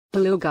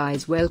Hello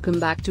guys,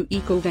 welcome back to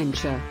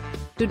EcoVenture.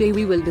 Today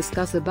we will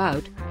discuss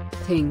about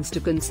things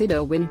to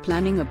consider when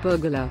planning a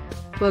pergola.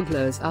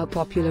 Pergolas are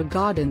popular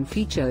garden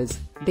features.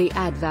 They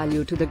add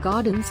value to the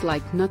gardens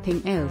like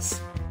nothing else.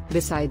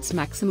 Besides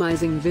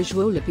maximizing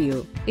visual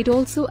appeal, it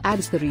also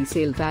adds the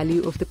resale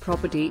value of the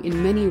property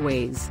in many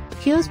ways.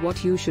 Here's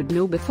what you should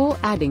know before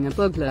adding a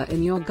pergola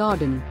in your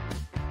garden.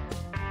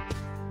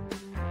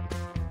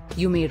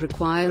 You may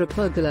require a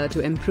pergola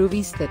to improve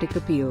aesthetic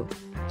appeal,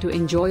 to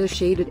enjoy a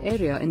shaded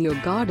area in your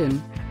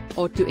garden,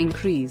 or to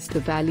increase the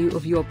value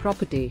of your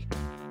property.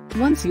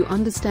 Once you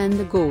understand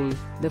the goal,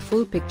 the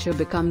full picture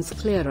becomes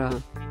clearer.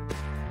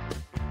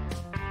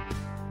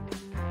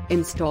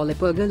 Install a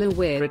pergola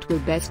where it will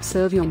best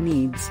serve your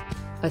needs: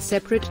 a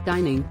separate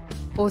dining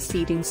or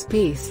seating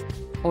space,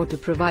 or to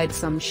provide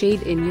some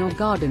shade in your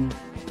garden.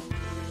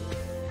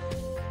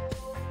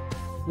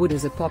 Wood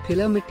is a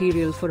popular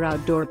material for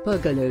outdoor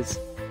pergolas.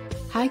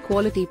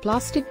 High-quality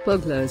plastic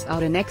pergolas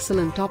are an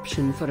excellent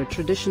option for a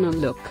traditional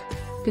look.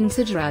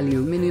 Consider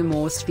aluminum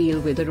or steel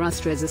with a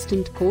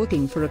rust-resistant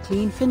coating for a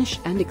clean finish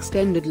and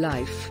extended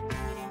life.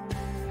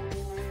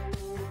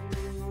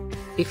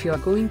 If you are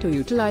going to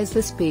utilize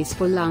the space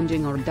for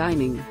lounging or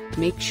dining,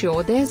 make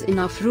sure there's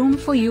enough room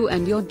for you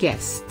and your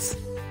guests.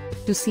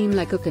 To seem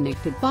like a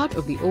connected part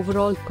of the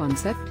overall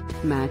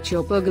concept, match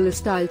your pergola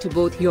style to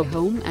both your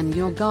home and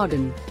your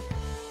garden.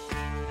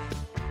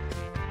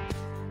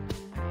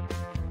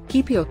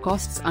 Keep your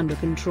costs under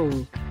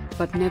control,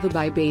 but never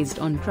buy based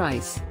on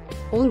price.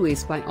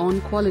 Always buy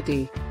on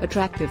quality,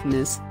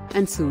 attractiveness,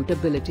 and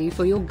suitability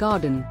for your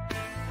garden.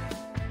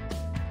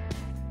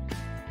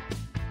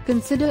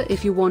 Consider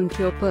if you want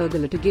your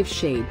pergola to give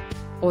shade,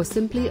 or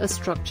simply a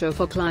structure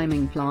for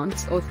climbing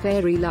plants or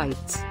fairy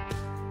lights.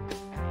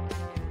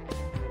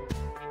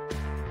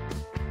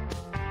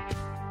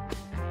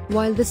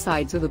 While the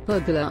sides of a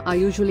pergola are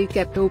usually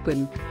kept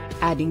open,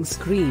 adding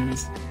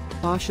screens,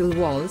 partial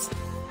walls,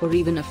 or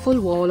even a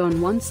full wall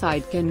on one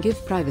side can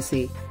give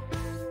privacy.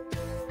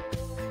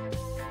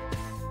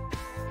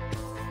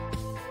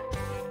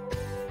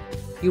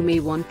 You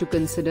may want to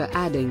consider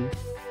adding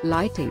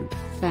lighting,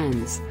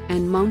 fans,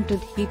 and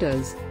mounted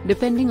heaters,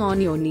 depending on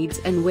your needs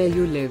and where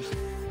you live.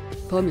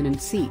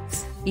 Permanent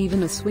seats,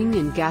 even a swing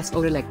and gas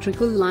or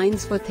electrical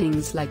lines for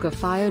things like a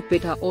fire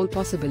pit are all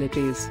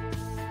possibilities.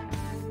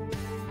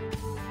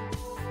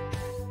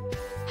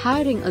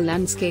 Hiring a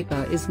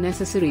landscaper is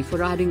necessary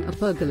for adding a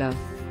pergola.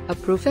 A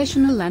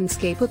professional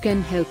landscaper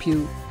can help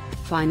you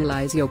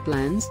finalize your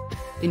plans,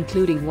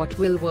 including what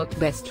will work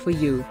best for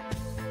you.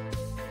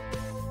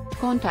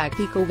 Contact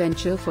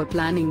EcoVenture for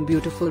planning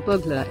beautiful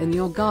pergola in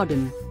your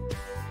garden.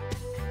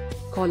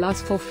 Call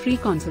us for free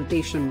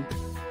consultation.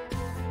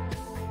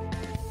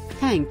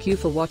 Thank you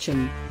for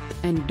watching,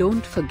 and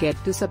don't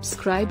forget to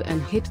subscribe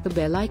and hit the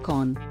bell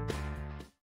icon.